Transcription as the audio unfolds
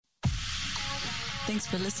Thanks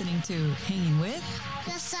for listening to Hanging With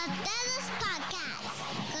The Soteros Podcast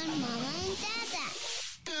con Mama and Dada.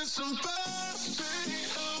 It's supposed to be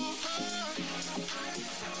over.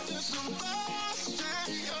 It's supposed to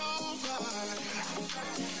be over.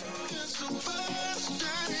 It's supposed to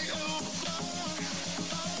be over.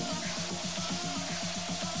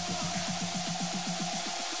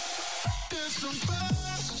 It's supposed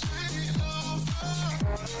to be over. It's supposed to be over.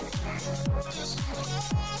 It's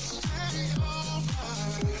supposed to be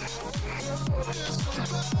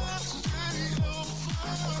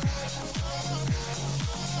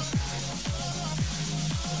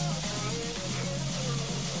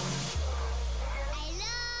I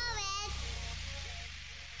love it.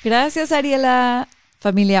 Gracias, Ariela.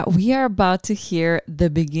 Familia, we are about to hear the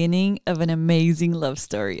beginning of an amazing love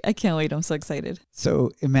story. I can't wait. I'm so excited.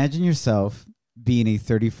 So imagine yourself being a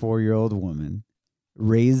 34-year-old woman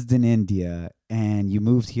raised in India, and you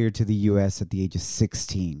moved here to the U.S. at the age of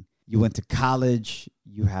 16. You went to college,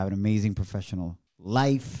 you have an amazing professional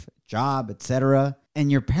life, job, etc. And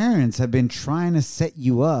your parents have been trying to set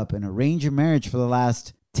you up and arrange a marriage for the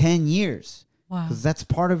last 10 years. Wow. Because that's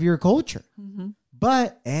part of your culture.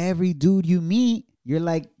 But every dude you meet, you're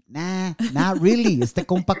like, nah, not really. Este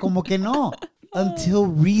compa como que no. Until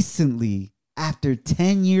recently, after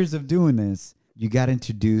 10 years of doing this, you got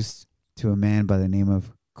introduced to a man by the name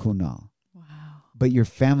of Kunal. Wow. But your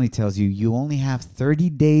family tells you you only have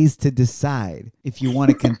 30 days to decide if you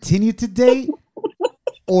want to continue to date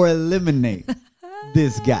or eliminate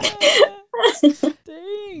this guy.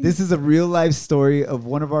 Dang. This is a real life story of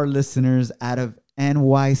one of our listeners out of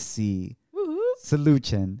NYC, Woohoo.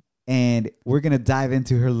 Saluchen, and we're going to dive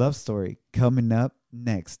into her love story coming up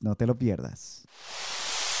next. No te lo pierdas.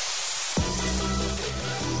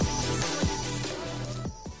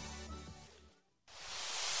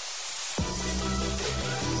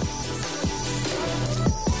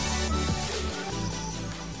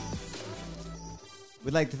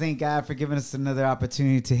 We'd like to thank God for giving us another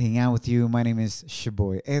opportunity to hang out with you. My name is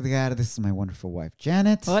Shaboy Edgar. This is my wonderful wife,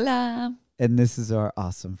 Janet. Hola. And this is our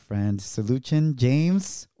awesome friend, Saluchen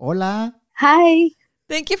James. Hola. Hi.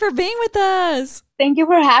 Thank you for being with us. Thank you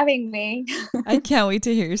for having me. I can't wait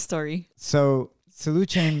to hear your story. So,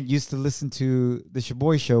 Saluchen used to listen to the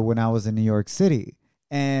Shaboy Show when I was in New York City.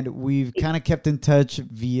 And we've kind of kept in touch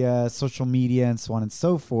via social media and so on and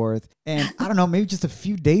so forth. And I don't know, maybe just a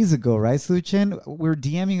few days ago, right, Saluchen? We were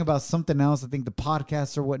DMing about something else, I think the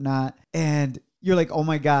podcast or whatnot. And you're like, oh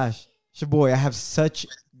my gosh, Shaboy, I have such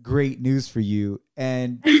great news for you.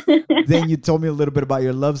 And then you told me a little bit about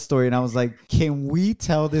your love story. And I was like, can we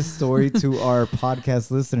tell this story to our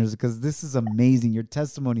podcast listeners? Because this is amazing. Your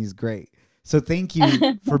testimony is great. So thank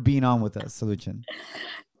you for being on with us, Saluchen.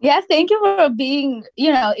 Yeah, thank you for being,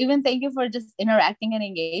 even thank you for just interacting and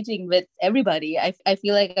engaging with everybody. I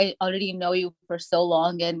feel like I already know you for so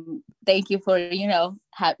long, and thank you for,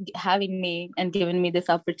 having me and giving me this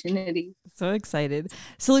opportunity. So excited.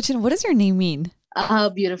 Saluchen, what does your name mean?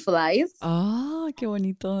 Beautiful eyes. Oh, qué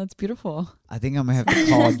bonito. That's beautiful. I think I'm going to have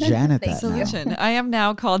to call Janet Thank that now. Saluchen. I am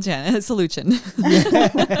now called Janet. Saluchen.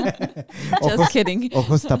 Ojos, Just kidding.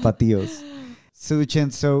 ojos tapatíos.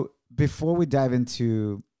 Saluchen, so before we dive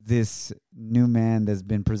into this new man that's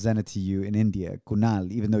been presented to you in India,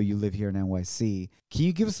 Kunal, even though you live here in NYC, can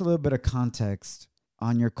you give us a little bit of context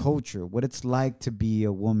on your culture, what it's like to be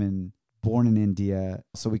a woman born in India,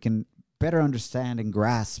 so we can better understand and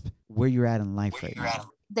grasp where you're at in life right now?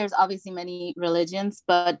 There's obviously many religions,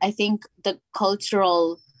 but I think the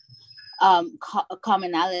cultural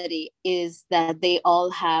commonality is that they all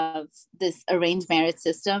have this arranged marriage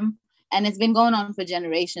system. And it's been going on for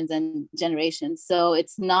generations and generations. So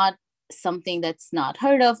it's not something that's not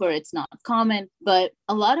heard of or it's not common. But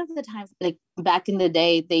a lot of the times, like back in the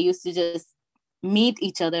day, they used to just meet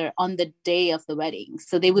each other on the day of the wedding.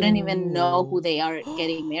 So they wouldn't even know who they are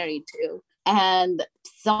getting married to. And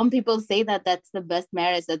some people say that that's the best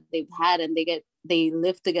marriage that they've had, and they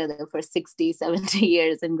live together for 60, 70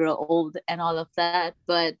 years and grow old and all of that.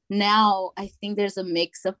 But now I think there's a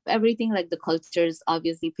mix of everything. Like the culture is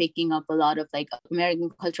obviously picking up a lot of like American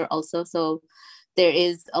culture also. So there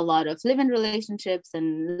is a lot of live-in relationships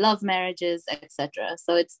and love marriages, etc.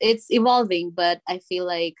 So it's evolving, but I feel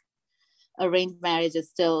like arranged marriage is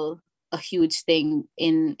still a huge thing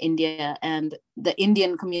in India and the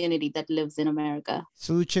Indian community that lives in America.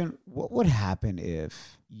 Saluchen, what would happen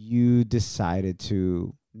if you decided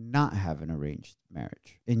to not have an arranged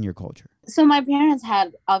marriage in your culture? So my parents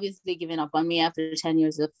had obviously given up on me after 10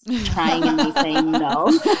 years of trying and me saying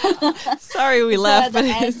no. Sorry, we laughed. So But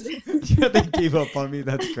at it's- the end- Yeah, they gave up on me.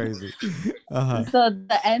 That's crazy. Uh-huh. So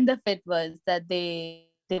the end of it was that they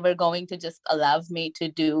they were going to just allow me to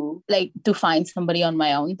do like to find somebody on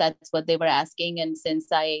my own. That's what they were asking. And since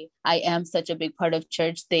I am such a big part of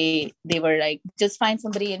church, they were like, just find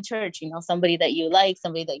somebody in church, you know, somebody that you like,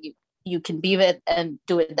 somebody that you can be with, and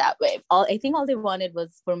do it that way. I think all they wanted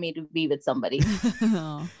was for me to be with somebody.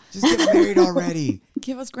 Oh, Just get married already.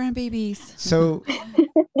 give us grandbabies. So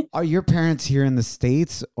are your parents here in the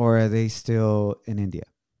States or are they still in India?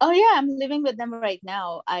 Oh yeah, I'm living with them right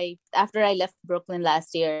now. After I left Brooklyn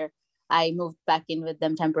last year, I moved back in with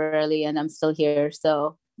them temporarily, and I'm still here.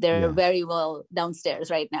 So they're Yeah. very well downstairs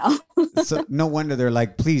right now. So no wonder they're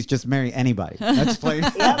like, please just marry anybody. That's plain.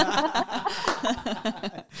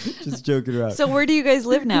 Just joking around. So where do you guys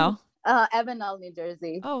live now? Evanall, New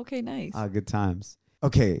Jersey. Oh, okay, nice. Good times.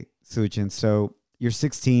 Okay, Suchin. So you're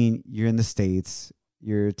 16. You're in the States.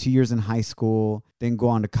 You're 2 years in high school, then go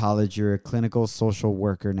on to college. You're a clinical social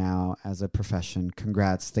worker now as a profession.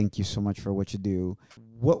 Congrats. Thank you so much for what you do.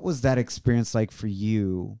 What was that experience like for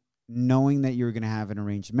you, knowing that you were going to have an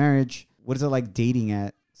arranged marriage? What is it like dating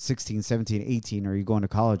at 16, 17, 18? Or are you going to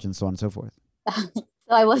college and so on and so forth?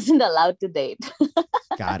 So I wasn't allowed to date.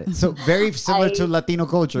 Got it. So very similar to Latino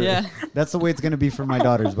culture. Yeah. That's the way it's going to be for my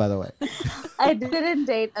daughters, by the way. I didn't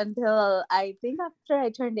date until I think after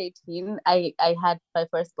I turned 18. I had my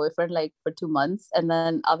first boyfriend like for 2 months, and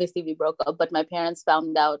then obviously we broke up, but my parents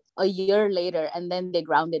found out a year later, and then they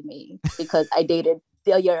grounded me because I dated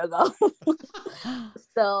a year ago.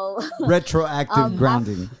 So Retroactive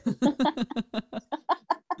grounding.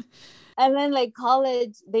 and then like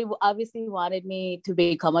college, they obviously wanted me to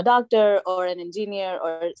become a doctor or an engineer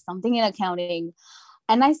or something in accounting.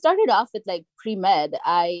 And I started off with like pre-med.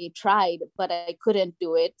 I tried, but I couldn't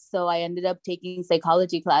do it. So I ended up taking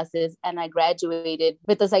psychology classes, and I graduated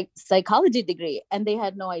with a psychology degree. And they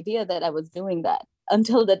had no idea that I was doing that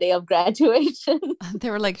until the day of graduation. They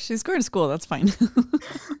were like, she's going to school. That's fine.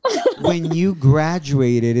 When you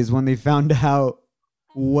graduated is when they found out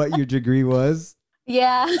what your degree was.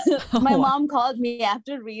 Yeah. My Wow. mom called me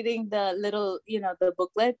after reading the little, the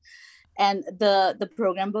booklet and the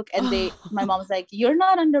program book. And my mom was like, you're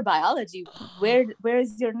not under biology. Where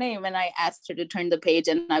is your name? And I asked her to turn the page,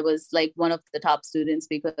 and I was like one of the top students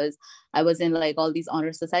because I was in like all these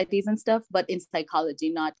honor societies and stuff, but in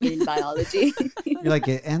psychology, not in biology. You're like,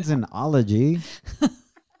 it ends in ology.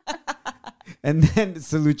 And then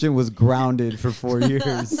Saluchin was grounded for 4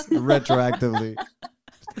 years retroactively.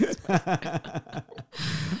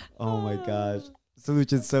 Oh my gosh.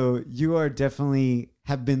 Saluchin, so you are definitely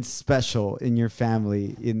have been special in your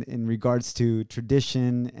family in regards to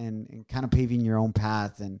tradition and kind of paving your own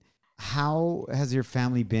path. And how has your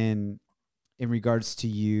family been in regards to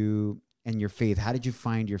you and your faith? How did you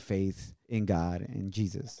find your faith in God and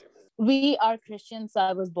Jesus? We are Christians. So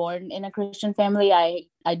I was born in a Christian family.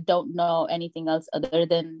 I don't know anything else other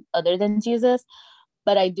than Jesus,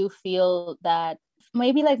 but I do feel that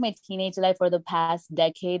maybe like my teenage life or the past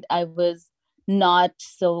decade, I was not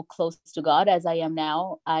so close to God as I am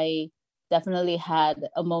now. I definitely had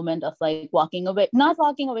a moment of like not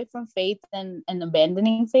walking away from faith and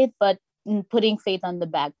abandoning faith, but putting faith on the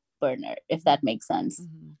back burner, if that makes sense.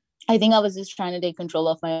 Mhm. I think I was just trying to take control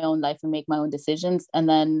of my own life and make my own decisions. And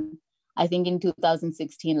then I think in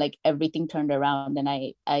 2016, like everything turned around, and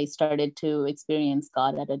I started to experience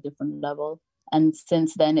God at a different level. And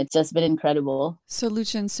since then, it's just been incredible. So,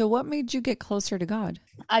 Lucien, so what made you get closer to God?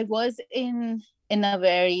 I was in a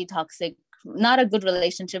very toxic, not a good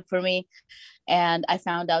relationship for me. And I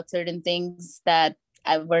found out certain things that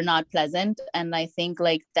were not pleasant. And I think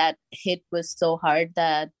like that hit was so hard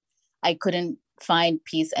that I couldn't find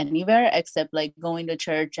peace anywhere except like going to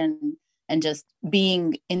church and just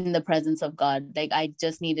being in the presence of God. Like I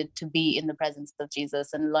just needed to be in the presence of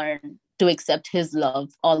Jesus and learn to accept his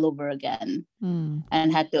love all over again,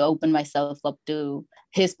 and had to open myself up to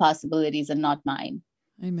his possibilities and not mine.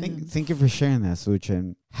 Amen. Thank you for sharing that,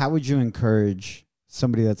 Suchin. How would you encourage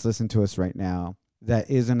somebody that's listening to us right now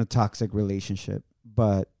that is in a toxic relationship,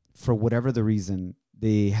 but for whatever the reason,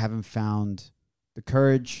 they haven't found the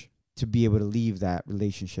courage to be able to leave that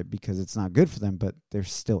relationship because it's not good for them, but they're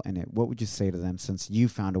still in it? What would you say to them since you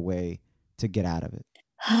found a way to get out of it?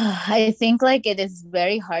 I think like it is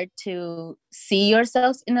very hard to see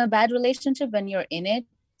yourselves in a bad relationship when you're in it.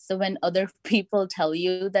 So when other people tell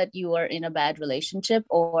you that you are in a bad relationship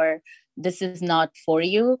or this is not for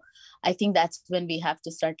you, I think that's when we have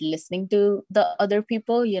to start listening to the other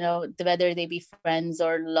people, you know, whether they be friends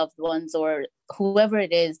or loved ones or whoever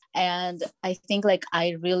it is. And I think like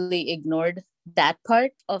I really ignored that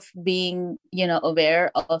part of being, you know,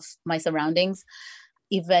 aware of my surroundings.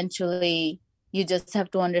 Eventually, you just have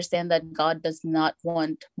to understand that God does not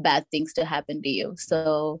want bad things to happen to you.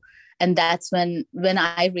 So, and that's when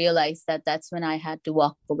I realized that that's when I had to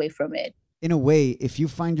walk away from it. In a way, if you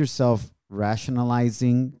find yourself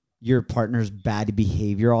rationalizing your partner's bad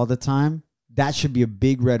behavior all the time, that should be a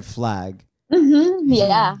big red flag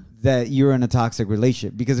Yeah. that you're in a toxic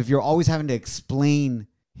relationship. Because if you're always having to explain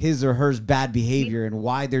his or her bad behavior and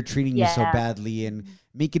why they're treating you so Yeah. badly and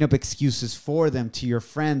making up excuses for them to your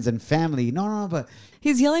friends and family. No, but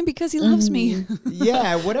He's yelling because he loves me.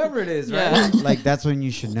 yeah, whatever it is, Yeah. right? Like that's when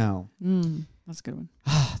you should know. That's a good one.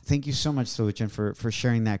 Thank you so much, Soluchan, for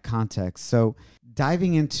sharing that context. So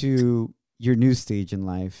diving into your new stage in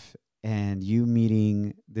life and you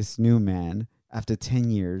meeting this new man after 10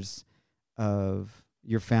 years of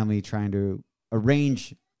your family trying to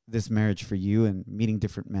arrange this marriage for you and meeting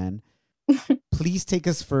different men, please take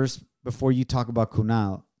us first, before you talk about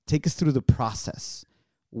Kunal, take us through the process.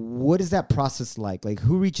 What is that process like? Like,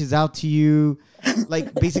 who reaches out to you?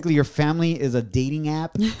 Like, basically, your family is a dating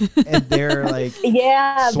app, and they're like,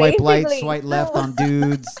 Yeah. swipe right, basically. swipe left on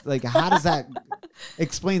dudes. Like, how does that?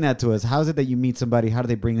 Explain that to us. How is it that you meet somebody? How do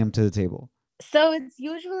they bring them to the table? So it's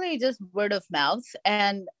usually just word of mouth,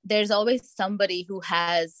 and there's always somebody who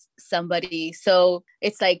has somebody. So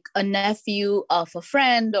it's like a nephew of a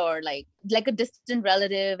friend or like a distant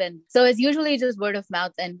relative. And so it's usually just word of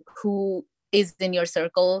mouth and who is in your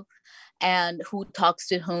circle and who talks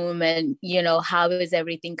to whom, and how is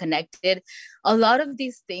everything connected. A lot of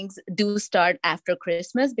these things do start after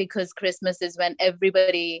Christmas, because Christmas is when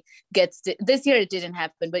everybody this year it didn't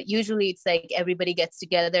happen, but usually it's like everybody gets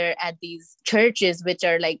together at these churches, which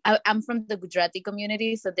are like, I'm from the Gujarati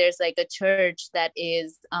community, so there's like a church that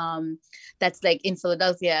is that's like in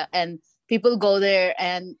Philadelphia, and people go there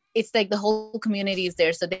and it's like the whole community is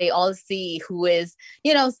there, so they all see who is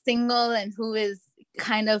single and who is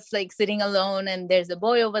kind of like sitting alone, and there's a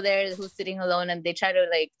boy over there who's sitting alone, and they try to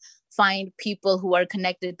like find people who are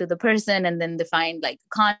connected to the person, and then they find like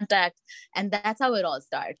contact, and that's how it all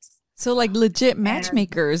starts. So like legit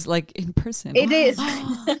matchmakers, like in person. It is.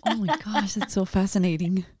 Oh my gosh, that's so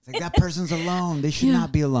fascinating. It's like, that person's alone. They should Yeah.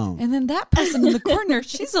 not be alone. And then that person in the corner,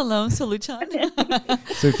 she's alone, so Luchan.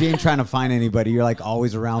 So if you ain't trying to find anybody, you're like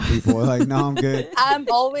always around people. Like, no, I'm good. I'm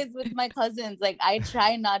always with my cousins. Like, I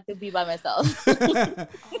try not to be by myself.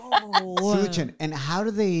 Soluchan, and how do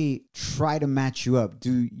they try to match you up?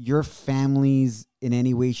 Do your families in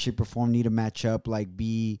any way, shape, or form need to match up? Like,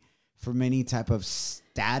 be from any type of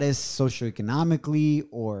status, socioeconomically,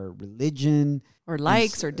 or religion, Or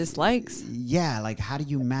likes or dislikes. Yeah, like how do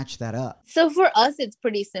you match that up? So for us, it's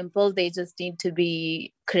pretty simple. They just need to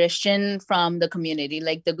be Christian from the community,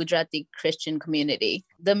 like the Gujarati Christian community.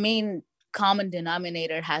 The main common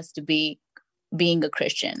denominator has to be being a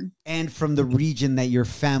Christian. And from the region that your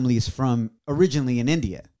family is from, originally in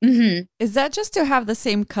India. Mm-hmm. Is that just to have the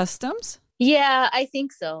same customs? Yeah, I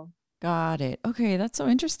think so. Got it. Okay, that's so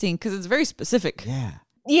interesting because it's very specific. Yeah.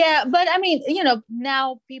 Yeah, but I mean,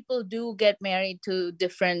 now people do get married to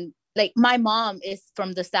different, like my mom is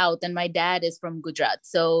from the South and my dad is from Gujarat.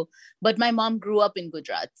 So, but my mom grew up in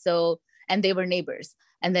Gujarat. So, and they were neighbors,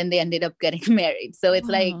 and then they ended up getting married. So it's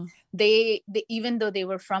like Wow. they even though they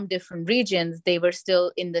were from different regions, they were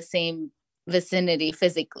still in the same vicinity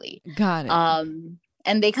physically. Got it.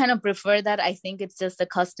 And they kind of prefer that. I think it's just a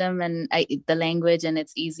custom and the language, and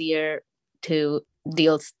it's easier to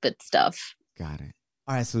deal with stuff. Got it.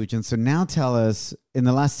 All right, Soluchan. So now tell us, in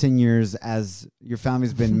the last 10 years, as your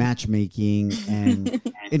family's been matchmaking and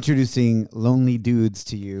introducing lonely dudes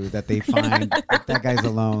to you that they find, that guy's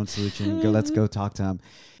alone, Soluchan, let's go talk to him.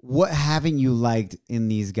 What haven't you liked in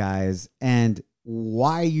these guys? And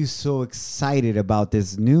why are you so excited about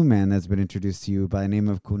this new man that's been introduced to you by the name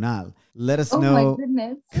of Kunal? Let us know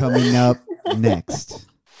goodness. coming up next.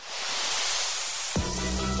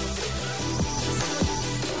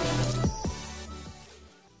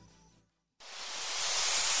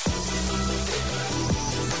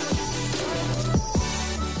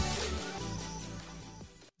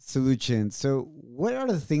 Soluchan. So what are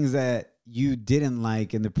the things that you didn't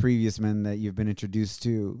like in the previous men that you've been introduced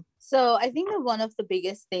to? So I think that one of the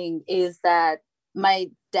biggest thing is that my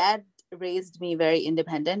dad raised me very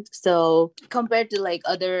independent. So compared to like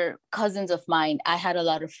other cousins of mine, I had a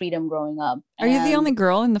lot of freedom growing up. Are you the And only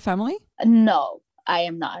girl in the family? No, I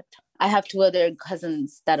am not. I have two other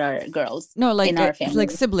cousins that are girls. No, like in our family.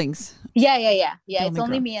 like siblings. Yeah. The It's only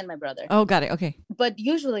only girl. me and my brother. Oh, got it. Okay. But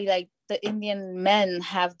usually like the Indian men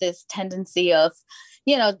have this tendency of,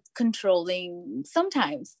 you know, controlling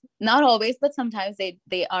sometimes, not always, but sometimes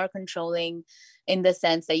they are controlling in the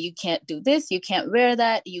sense that you can't do this, you can't wear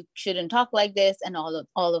that, you shouldn't talk like this, and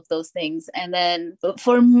all of those things. And then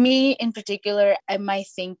for me in particular, my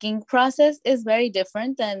thinking process is very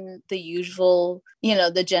different than the usual, you know,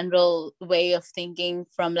 the general way of thinking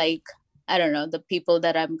from, like, I don't know, the people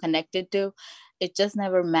that I'm connected to. It just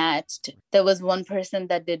never matched. There was one person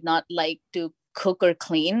that did not like to cook or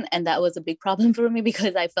clean, and that was a big problem for me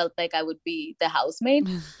because I felt like I would be the housemaid.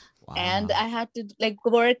 Wow. And I had to like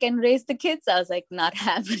work and raise the kids. I was like, not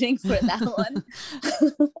happening for that one.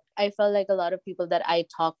 I felt like a lot of people that I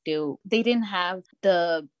talked to, they didn't have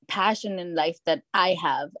the passion in life that I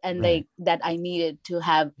have, and Right. that I needed to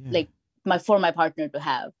have, Yeah. like for my partner to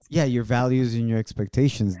have. Yeah, your values and your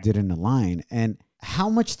expectations didn't align. And how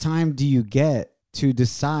much time do you get to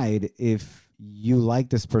decide if you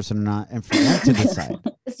like this person or not, and for them to decide?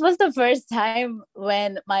 This was the first time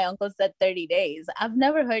when my uncle said 30 days. I've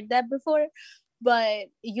never heard that before, but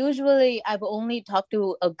usually I've only talked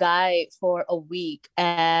to a guy for a week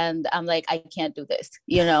and I'm like, I can't do this,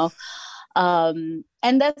 you know? And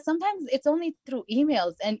that sometimes it's only through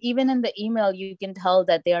emails, and even in the email you can tell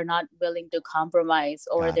that they are not willing to compromise,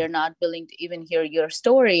 or Got they're it. not willing to even hear your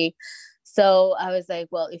story. So I was like,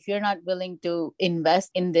 well, if you're not willing to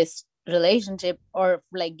invest in this relationship or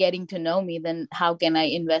like getting to know me, then how can I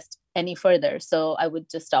invest any further? So I would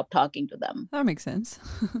just stop talking to them. That makes sense.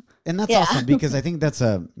 And that's Yeah. awesome, because I think that's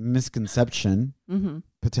a misconception Mm-hmm.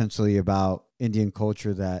 potentially about Indian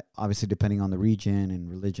culture, that obviously depending on the region and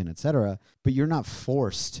religion, etc., but you're not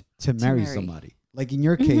forced to marry marry. somebody. Like in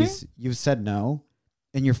your Mhm. case, you've said no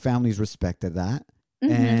and your family's respected that.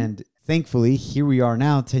 Mhm. And thankfully, here we are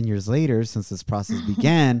now, 10 years later, since this process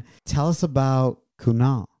began. Tell us about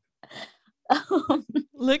Kunal.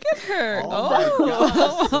 Look at her. Oh my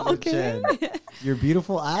gosh, Oh, Chen. okay. Your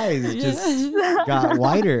beautiful eyes just Yeah. got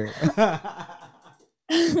whiter.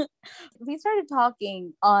 We started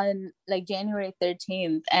talking on like January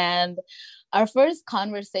 13th, and our first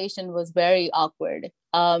conversation was very awkward.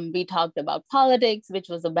 We talked about politics, which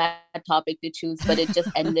was a bad topic to choose, but it just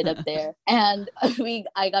ended up there. And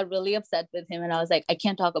I got really upset with him, and I was like, I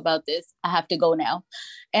can't talk about this. I have to go now.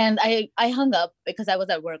 And I hung up because I was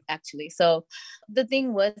at work actually. So the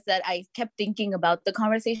thing was that I kept thinking about the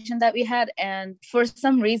conversation that we had, and for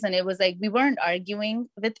some reason it was like we weren't arguing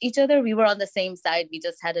with each other. We were on the same side. We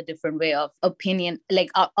just had a different way of opinion, like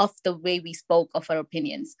of the way we spoke of our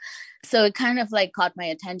opinions. So it kind of like caught my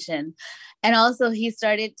attention. And also he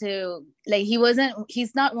started to like,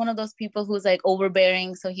 he's not one of those people who's like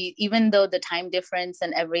overbearing. So he, even though the time difference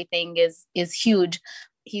and everything is huge,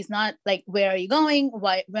 he's not like, where are you going?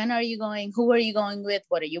 Why, when are you going? Who are you going with?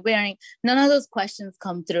 What are you wearing? None of those questions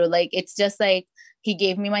come through. Like, it's just like, he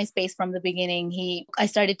gave me my space from the beginning. I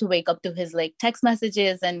started to wake up to his like text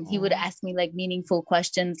messages, and he would ask me like meaningful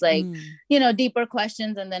questions, like, Mm. you know, deeper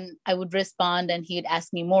questions. And then I would respond, and he'd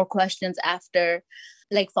ask me more questions after,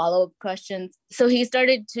 like follow-up questions. So he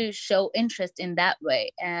started to show interest in that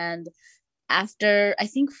way. And after, I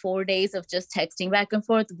think 4 days of just texting back and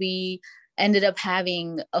forth, we ended up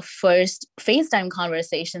having a first FaceTime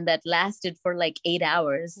conversation that lasted for like 8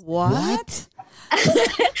 hours. What?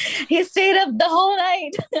 He stayed up the whole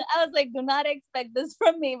night. I was like, do not expect this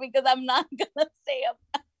from me, because I'm not gonna stay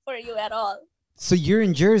up for you at all. So you're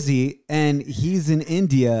in Jersey and he's in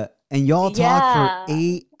India, and y'all talk Yeah. for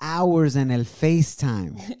 8 hours on el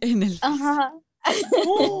FaceTime. In el- Uh-huh.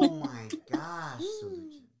 Oh my gosh.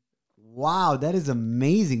 Wow, that is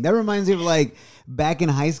amazing. That reminds me of like back in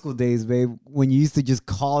high school days, babe, when you used to just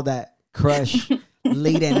call that crush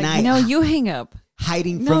late at night, No, you hang up.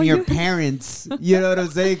 hiding No, from your you- parents. You know what I'm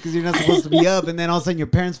saying? Because you're not supposed to be up. And then all of a sudden your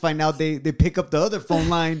parents find out, they pick up the other phone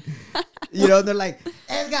line. You know, they're like,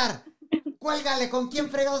 Edgar, cuélgale, ¿con quién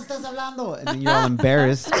fregados estás hablando? And then you're all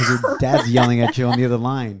embarrassed because your dad's yelling at you on the other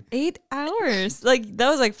line. 8 hours. Like, that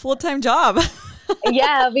was like full-time job.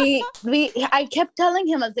 Yeah, I kept telling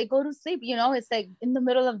him, as they go to sleep, you know, it's like in the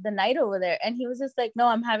middle of the night over there. And he was just like, no,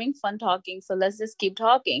 I'm having fun talking, so let's just keep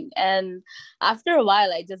talking. And after a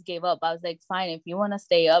while, I just gave up. I was like, fine, if you want to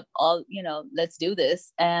stay up, let's do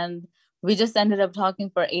this. And we just ended up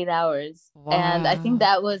talking for 8 hours. And I think Wow.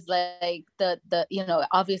 that was like the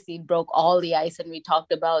obviously broke all the ice, and we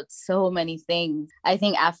talked about so many things. I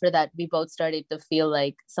think after that, we both started to feel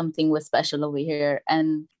like something was special over here.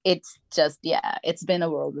 And it's just, yeah, it's been a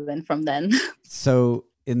whirlwind from then. So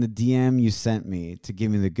in the DM you sent me to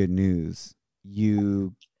give me the good news,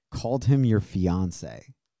 you called him your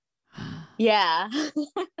fiance. Yeah.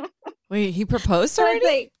 Wait, he proposed So it's already?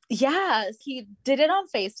 like, Yeah, he did it on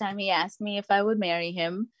FaceTime. He asked me if I would marry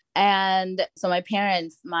him. And so my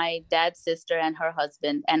parents, my dad's sister and her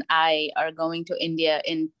husband, and I are going to India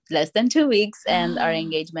in less than 2 weeks. And our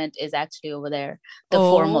engagement is actually over there, the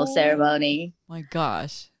formal ceremony. My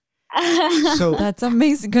gosh. So That's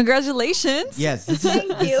amazing. Congratulations. yes, this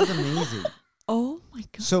is amazing. Oh my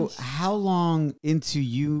gosh. So how long into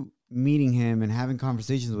you meeting him and having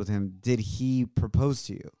conversations with him did he propose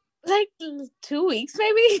to you? Like 2 weeks,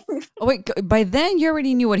 maybe. Oh wait, by then you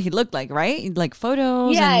already knew what he looked like, right? Like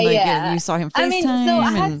photos Yeah, and like yeah. you saw him FaceTime. I mean, so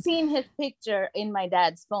I had and- seen his picture in my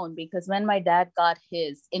dad's phone because when my dad got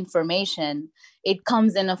his information, it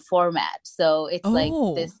comes in a format. So it's like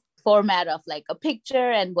Oh. this format of like a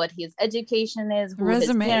picture and what his education is, who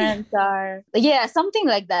Resume. his parents are. Yeah, something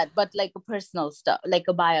like that, but like a personal stuff, like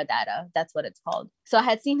a biodata. That's what it's called. So I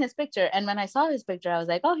had seen his picture, and when I saw his picture, I was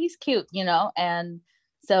like, oh, he's cute, and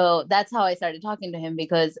so that's how I started talking to him,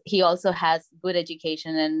 because he also has good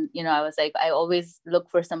education. And, I was like, I always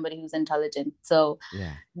look for somebody who's intelligent. So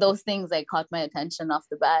Yeah. those things like caught my attention off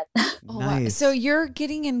the bat. Oh, wow. Nice. So you're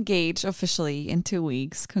getting engaged officially in 2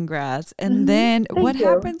 weeks. Congrats. And Mhm. then Thank what you.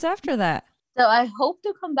 happens after that? So I hope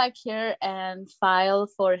to come back here and file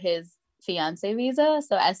for his fiance visa.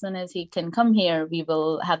 So as soon as he can come here, we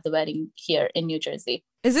will have the wedding here in New Jersey.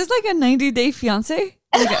 Is this like a 90-day fiance?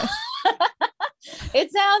 Like a-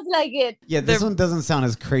 It sounds like it. Yeah, this They're- one doesn't sound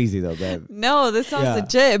as crazy though, babe. no, this sounds Yeah.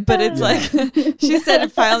 legit, but it's Yeah. like she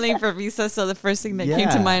said filing for visa. So the first thing that came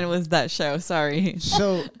to Yeah. mind was that show. Sorry.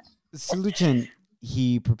 So, Saluchan,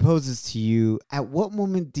 he proposes to you. At what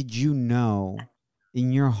moment did you know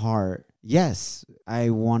in your heart, yes, I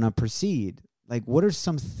want to proceed? Like, what are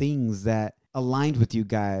some things that aligned with you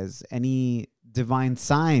guys? Any divine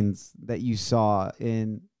signs that you saw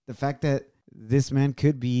in the fact that this man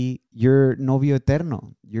could be your novio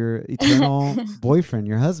eterno, your eternal boyfriend,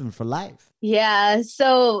 your husband for life? Yeah.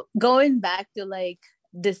 So going back to like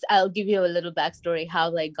this, I'll give you a little backstory how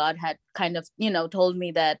like God had kind of, told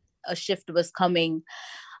me that a shift was coming.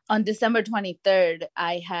 On December 23rd,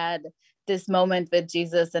 I had this moment with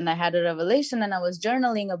Jesus and I had a revelation and I was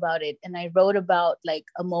journaling about it. And I wrote about like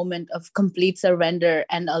a moment of complete surrender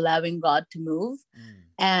and allowing God to move.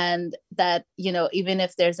 And that, even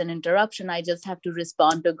if there's an interruption, I just have to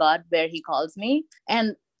respond to God where he calls me.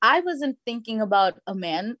 And I wasn't thinking about a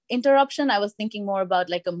man interruption. I was thinking more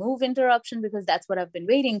about like a move interruption, because that's what I've been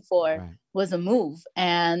waiting for, Right. was a move.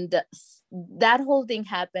 And that whole thing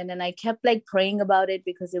happened. And I kept like praying about it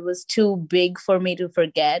because it was too big for me to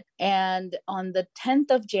forget. And on the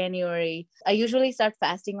 10th of January, I usually start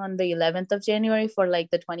fasting on the 11th of January for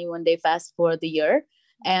like the 21-day fast for the year.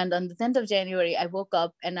 And on the 10th of January, I woke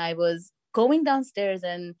up and I was going downstairs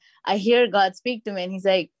and I hear God speak to me and he's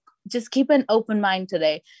like, just keep an open mind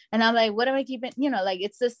today. And I'm like, what am I keeping? Like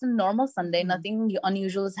it's just a normal Sunday. Nothing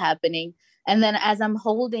unusual is happening. And then as I'm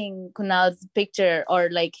holding Kunal's picture or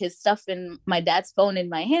like his stuff in my dad's phone in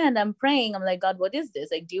my hand, I'm praying. I'm like, God, what is this?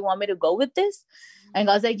 Like, do you want me to go with this? And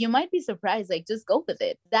God's like, you might be surprised. Like, just go with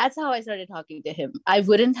it. That's how I started talking to him. I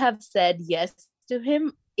wouldn't have said yes to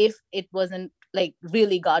him if it wasn't like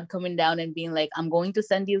really God coming down and being like, I'm going to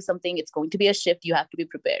send you something. It's going to be a shift. You have to be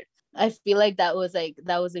prepared. I feel like that was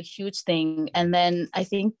a huge thing. And then I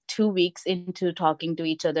think 2 weeks into talking to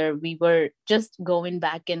each other, we were just going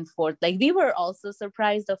back and forth. Like we were also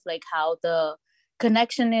surprised of like how the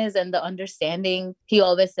connection is and the understanding. He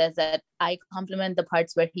always says that I compliment the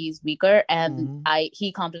parts where he's weaker and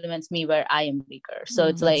he compliments me where I am weaker. So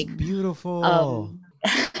it's That's like beautiful.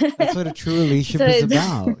 That's what a true relationship is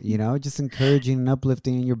about, just encouraging and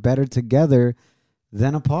uplifting, and you're better together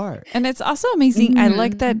than apart. And it's also amazing. I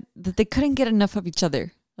like that they couldn't get enough of each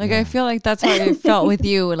other. Like I feel like that's how it felt with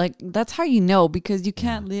you. Like that's how because you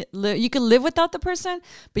can't you can live without the person,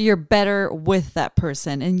 but you're better with that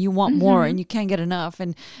person, and you want more, and you can't get enough.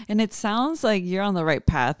 And it sounds like you're on the right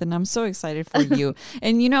path, and I'm so excited for you.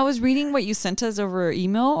 And I was reading what you sent us over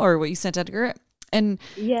email, or what you sent Edgar, and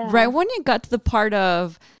right when you got to the part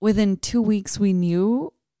of within 2 weeks we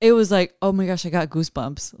knew. It was like, oh my gosh, I got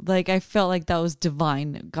goosebumps. Like, I felt like that was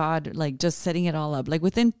divine. God, like, just setting it all up. Like,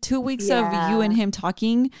 within 2 weeks of you and him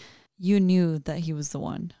talking, you knew that he was the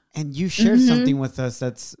one. And you shared something with us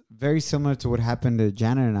that's very similar to what happened to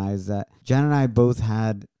Janet and I, is that Janet and I both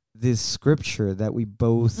had this scripture that we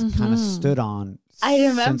both kind of stood on. I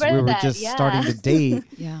remember since we were that, just yeah. starting to date,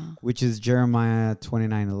 Yeah. which is Jeremiah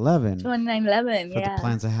 29:11. 29:11, For yeah. the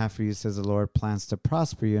plans I have for you, says the Lord, plans to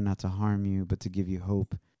prosper you, not to harm you, but to give you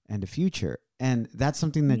hope and a future. And that's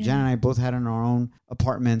something that Yeah. Jen and I both had in our own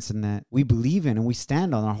apartments, and that we believe in and we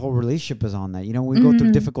stand on. Our whole relationship is on that. You know, we go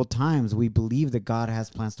through Mhm. difficult times. We believe that God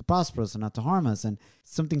has plans to prosper us and not to harm us. And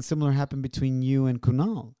something similar happened between you and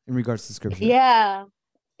Kunal in regards to scripture. Yeah.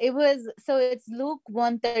 It was, so it's Luke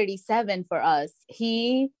 137 for us.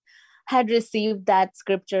 He had received that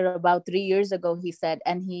scripture about 3 years ago, he said,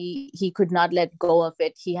 and he could not let go of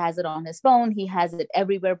it. He has it on his phone. He has it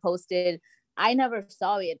everywhere posted. I never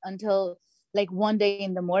saw it until like one day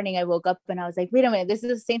in the morning. I woke up and I was like, wait a minute, this is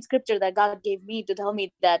the same scripture that God gave me to tell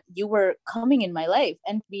me that you were coming in my life.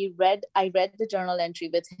 And I read the journal entry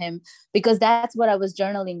with him because that's what I was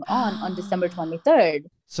journaling on December 23rd.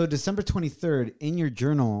 So December 23rd, in your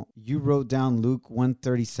journal, you wrote down Luke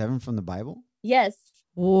 137 from the Bible? Yes.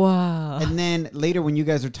 Wow. And then later when you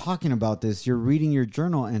guys are talking about this, you're reading your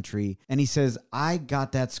journal entry and he says, I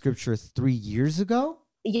got that scripture 3 years ago?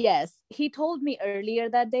 Yes, he told me earlier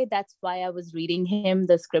that day. That's why I was reading him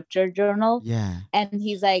the scripture journal. Yeah. And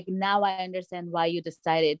he's like, now I understand why you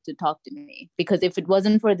decided to talk to me. Because if it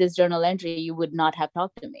wasn't for this journal entry, you would not have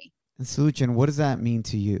talked to me. And Saluchan, what does that mean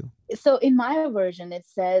to you? So in my version, it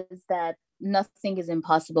says that nothing is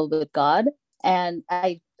impossible with God. And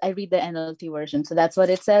I read the NLT version. So that's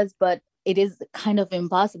what it says. But it is kind of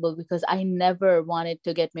impossible because I never wanted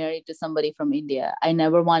to get married to somebody from India. I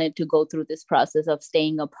never wanted to go through this process of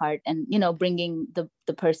staying apart and, you know, bringing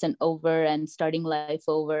the person over and starting life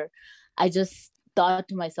over. I just thought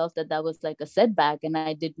to myself that that was like a setback and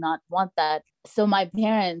I did not want that. So my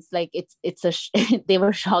parents, like they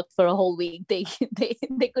were shocked for a whole week. They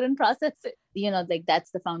couldn't process it. You know, like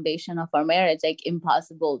that's the foundation of our marriage. Like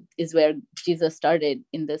impossible is where Jesus started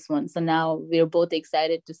in this one. So now we're both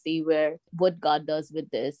excited to see what God does with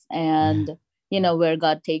this and, you know, where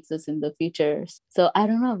God takes us in the future. So I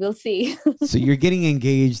don't know. We'll see. So you're getting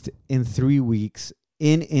engaged in 3 weeks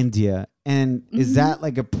in India. And is that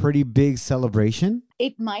like a pretty big celebration?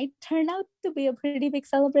 It might turn out to be a pretty big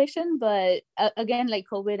celebration, but again, like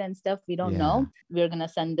COVID and stuff, we don't know. We're going to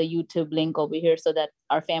send the YouTube link over here so that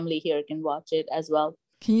our family here can watch it as well.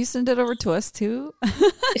 Can you send it over to us too?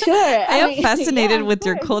 Sure. I am fascinated yeah, with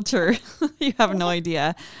your course. culture. You have no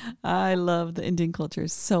idea. I love the Indian culture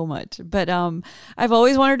so much. But I've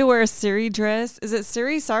always wanted to wear a sari dress. Is it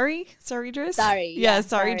sari? Sari dress? Sari. Yeah,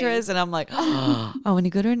 sari dress. And I'm like, oh, when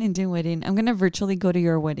you go to an Indian wedding, I'm going to virtually go to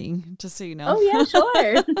your wedding, just so you know. Oh, yeah,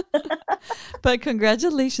 sure. But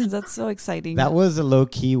congratulations. That's so exciting. That was a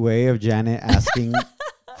low-key way of Janet asking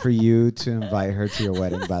for you to invite her to your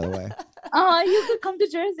wedding, by the way. Oh, you could come to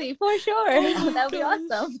Jersey for sure. Oh That'd be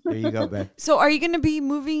awesome. There you go, babe. So are you going to be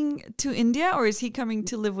moving to India or is he coming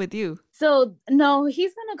to live with you? So no,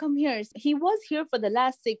 he's gonna come here. He was here for the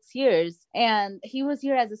last 6 years and he was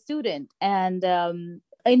here as a student. And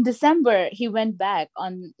in December, he went back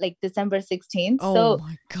on like December 16th. Oh So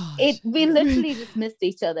my gosh. we literally just missed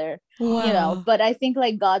each other, Wow. you know, but I think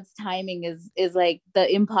like God's timing is like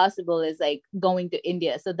the impossible is like going to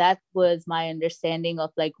India. So that was my understanding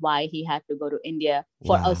of like why he had to go to India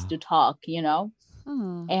for us Wow. to talk, you know.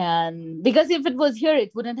 Oh. And because if it was here,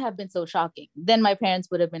 it wouldn't have been so shocking. Then my parents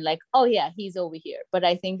would have been like, oh yeah, he's over here. But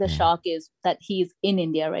I think the shock is that he's in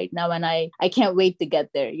India right now. And I can't wait to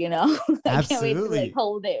get there, you know. I can't wait to Absolutely. like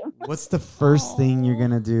hold him. What's the first thing you're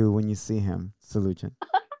going to do when you see him, Saluchan?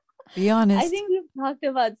 Be honest. I think we've talked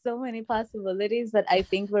about so many possibilities, but I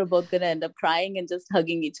think we're both going to end up crying and just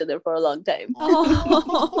hugging each other for a long time.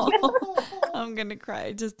 Oh, I'm going to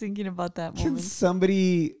cry just thinking about that Can moment.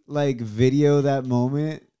 somebody like video that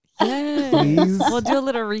moment? Yes. Please? We'll do a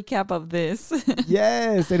little recap of this.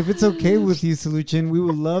 Yes. And if it's okay with you, Saluchan, we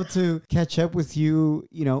would love to catch up with you,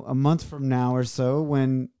 you know, a month from now or so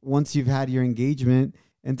once you've had your engagement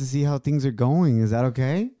and to see how things are going. Is that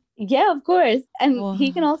okay? Yeah, of course. And Wow.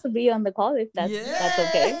 he can also be on the call if that's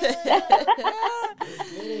okay.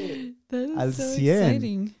 That is Al so 100.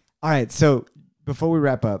 exciting. All right. So before we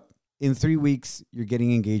wrap up, in 3 weeks, you're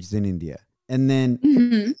getting engaged in India. And then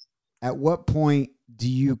Mhm. at what point do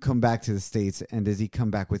you come back to the States and does he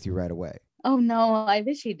come back with you right away? Oh no, I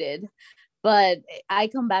wish he did. But I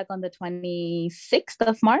come back on the 26th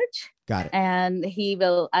of March Got it. and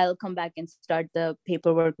I'll come back and start the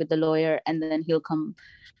paperwork with the lawyer and then he'll come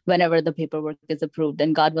whenever the paperwork is approved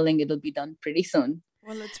and God willing, it'll be done pretty soon.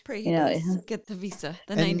 Well, let's pray he Yeah. does get the visa,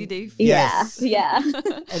 the And- 90-day visa. Yes. Yeah.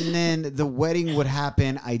 And then the wedding would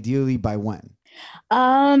happen ideally by when?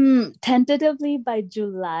 Tentatively by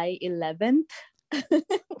July 11th.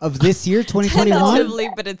 Of this year, 2021? Tentatively,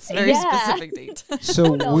 but it's very Yeah. specific date.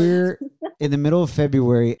 So knows? we're in the middle of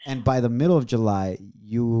February, and by the middle of July,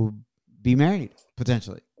 you will be married,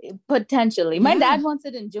 potentially. Potentially. My Yeah. dad wants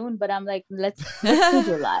it in June, but I'm like, let's do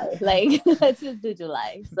July. Like, let's just do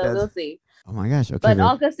July. So That's- we'll see. Oh my gosh. Okay. But babe.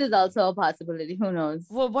 August is also a possibility. Who knows?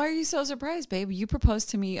 Well, why are you so surprised, babe? You proposed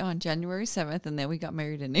to me on January 7th, and then we got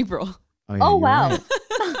married in April. yeah, Oh, you're wow. right.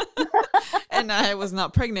 And I was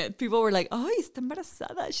not pregnant. People were like, "Oh, está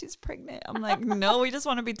embarazada. She's pregnant." I'm like, "No, we just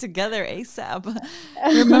want to be together ASAP."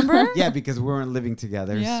 Remember? Yeah, because we weren't living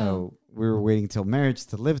together, Yeah. so we were waiting till marriage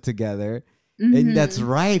to live together. Mhm. And that's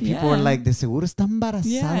right. People were Yeah. like, "De seguro está embarazada,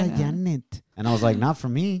 Yeah. Janet." And I was like, "Not for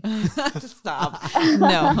me." Stop.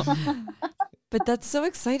 No. But that's so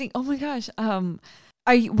exciting. Oh my gosh.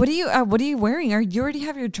 Are you? What are you wearing? Are you already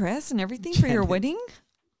have your dress and everything for your Janet. wedding?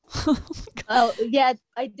 Oh, yeah.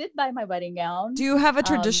 I did buy my wedding gown. Do you have a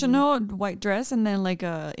traditional white dress and then like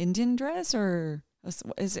a Indian dress, or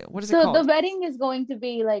is it what is it So called? the wedding is going to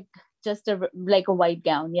be like just a white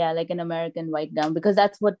gown. Yeah, like an American white gown, because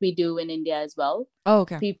that's what we do in India as well. Oh,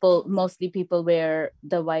 okay. Mostly people wear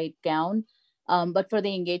the white gown. But for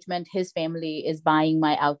the engagement, his family is buying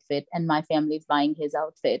my outfit and my family is buying his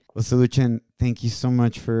outfit. Well, Saluchan, thank you so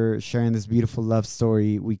much for sharing this beautiful love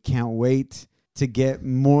story. We can't wait to get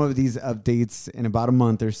more of these updates in about a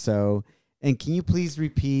month or so. And can you please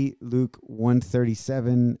repeat Luke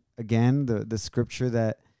 137 again, the scripture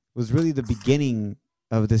that was really the beginning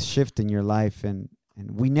of this shift in your life? And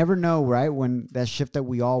we never know, right? When that shift that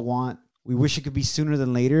we all want, we wish it could be sooner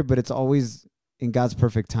than later, but it's always in God's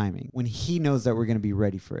perfect timing when he knows that we're going to be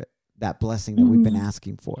ready for it, that blessing that we've been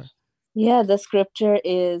asking for. Yeah, the scripture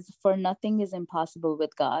is, "For nothing is impossible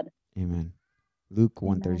with God." Amen. Luke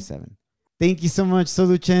 137. Thank you so much,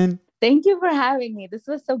 Saluchan. Thank you for having me. This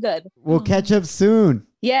was so good. We'll catch up soon.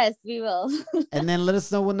 Yes, we will. And then let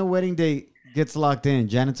us know when the wedding date gets locked in.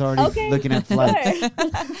 Janet's already Okay. looking at flights.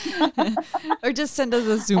 Sure. Or just send us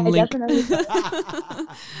a Zoom I link. definitely-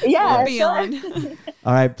 Yeah, We'll be sure. on.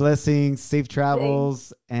 All right, blessings, safe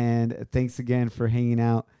travels, and thanks again for hanging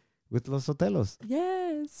out with Los Sotelos.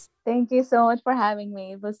 Yes. Thank you so much for having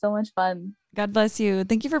me. It was so much fun. God bless you.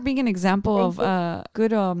 Thank you for being an example Thank of you. a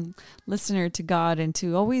good listener to God and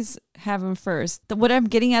to always have him first. What I'm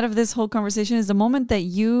getting out of this whole conversation is the moment that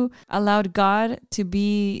you allowed God to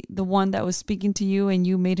be the one that was speaking to you and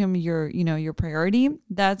you made him your priority.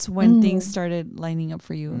 That's when things started lining up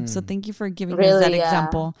for you. So thank you for giving us that Really, yeah.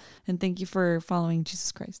 example. And thank you for following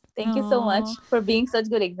Jesus Christ. Thank you so much Aw. for being such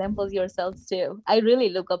good examples yourselves too. I really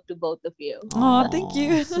look up to both of you. Aw, thank you.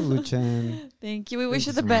 Saluchan. Thank you. We wish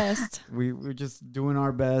you you the so much. best. We're just doing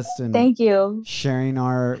our best and Thank you. sharing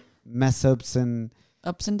our mess ups and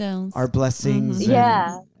Ups and downs. our blessings. Mhm. and-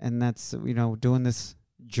 Yeah. And that's, doing this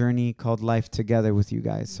journey called life together with you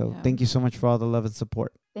guys. So Yeah. thank you so much for all the love and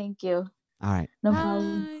support. Thank you. All right. No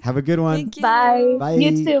problem. Bye. Have a good one. Thank you. Bye. Bye.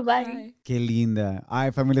 You too. Bye. Bye. Que linda. All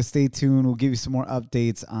right, familia, stay tuned. We'll give you some more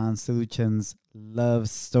updates on Saluchan's love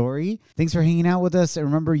story. Thanks for hanging out with us. And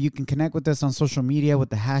remember, you can connect with us on social media with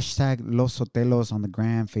the hashtag Los Sotelos on the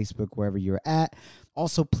gram, Facebook, wherever you're at.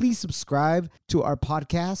 Also, please subscribe to our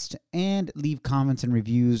podcast and leave comments and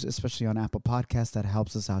reviews, especially on Apple Podcasts. That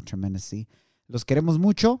helps us out tremendously. Los queremos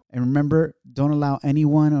mucho. And remember, don't allow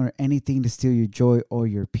anyone or anything to steal your joy or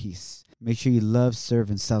your peace. Make sure you love,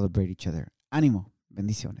 serve, and celebrate each other. Ánimo.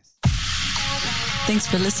 Bendiciones. Thanks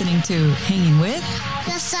for listening to Hanging With.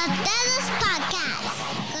 The Sotelos Podcast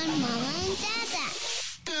con Mama and Dada.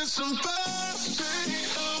 It's supposed to be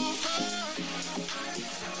over.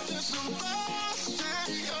 It's supposed to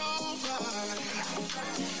be over.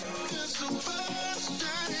 It's supposed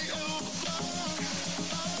to be over.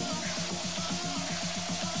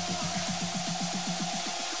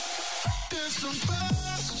 It's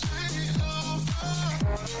supposed to be over.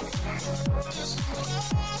 It's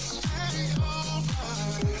supposed to be over.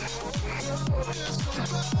 It's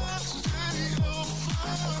supposed to be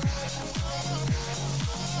over.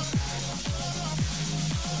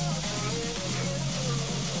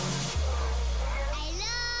 I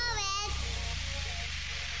love it.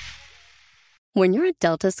 When you're a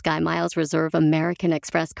Delta SkyMiles Reserve American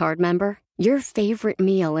Express card member, your favorite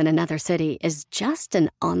meal in another city is just an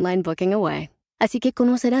online booking away. Así que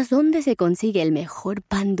conocerás dónde se consigue el mejor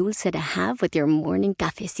pan dulce to have with your morning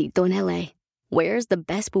cafecito en LA. Where's the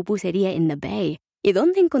best pupusería in the Bay? Y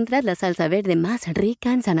dónde encontrar la salsa verde más rica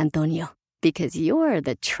en San Antonio. Because you're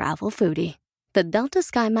the travel foodie. The Delta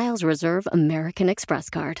SkyMiles Reserve American Express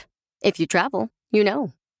card. If you travel, you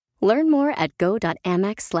know. Learn more at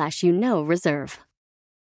go.amex/reserve.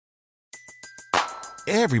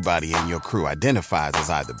 Everybody in your crew identifies as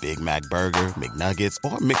either Big Mac Burger, McNuggets,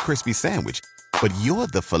 or McCrispy Sandwich. But you're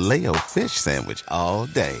the Filet-O-Fish Sandwich all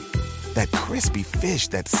day. That crispy fish,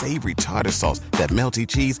 that savory tartar sauce, that melty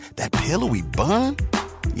cheese, that pillowy bun.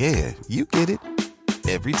 Yeah, you get it.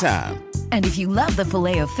 Every time. And if you love the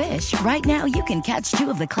Filet-O-Fish, right now you can catch 2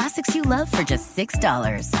 of the classics you love for just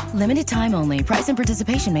 $6. Limited time only. Price and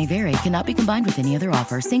participation may vary. Cannot be combined with any other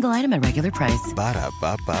offer. Single item at regular price.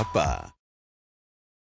 Ba-da-ba-ba-ba.